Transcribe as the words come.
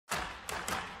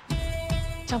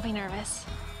Don't be nervous.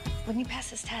 When you pass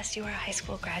this test, you are a high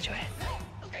school graduate.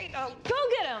 Great, go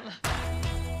get him!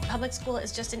 Public school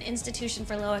is just an institution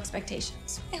for low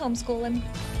expectations. I homeschool him.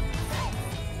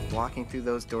 Walking through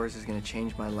those doors is gonna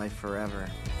change my life forever.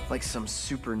 Like some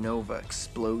supernova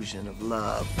explosion of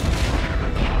love.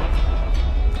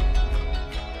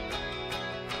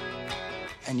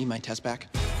 I need my test back.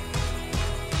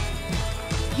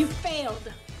 You failed.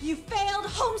 You failed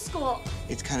homeschool.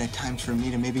 It's kind of time for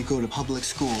me to maybe go to public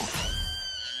school.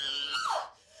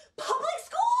 Public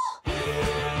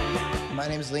school? My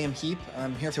name is Liam Heap.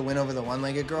 I'm here to win over the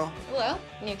one-legged girl. Hello,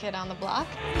 new kid on the block.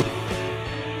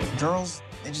 Girls,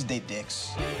 they just date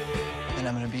dicks. And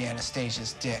I'm gonna be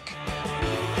Anastasia's dick.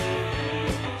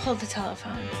 Hold the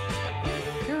telephone.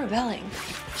 You're rebelling.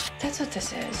 That's what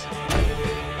this is.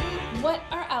 What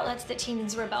are outlets that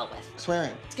teens rebel with?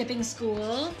 Swearing. Skipping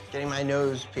school? Getting my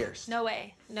nose pierced. No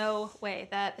way. No way.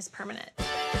 That is permanent.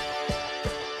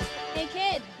 Hey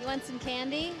kid, you want some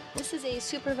candy? This is a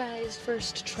supervised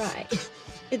first try.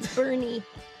 It's Bernie.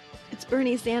 It's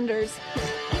Bernie Sanders. I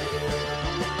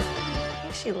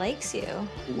think she likes you.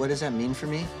 What does that mean for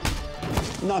me?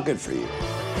 Not good for you.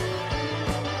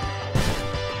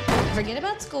 Forget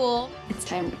about school. It's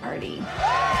time to party.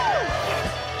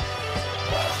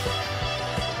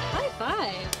 High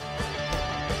five.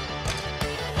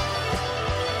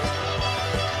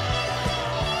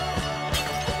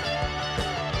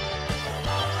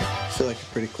 I feel like a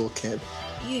pretty cool kid.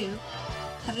 You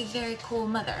have a very cool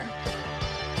mother.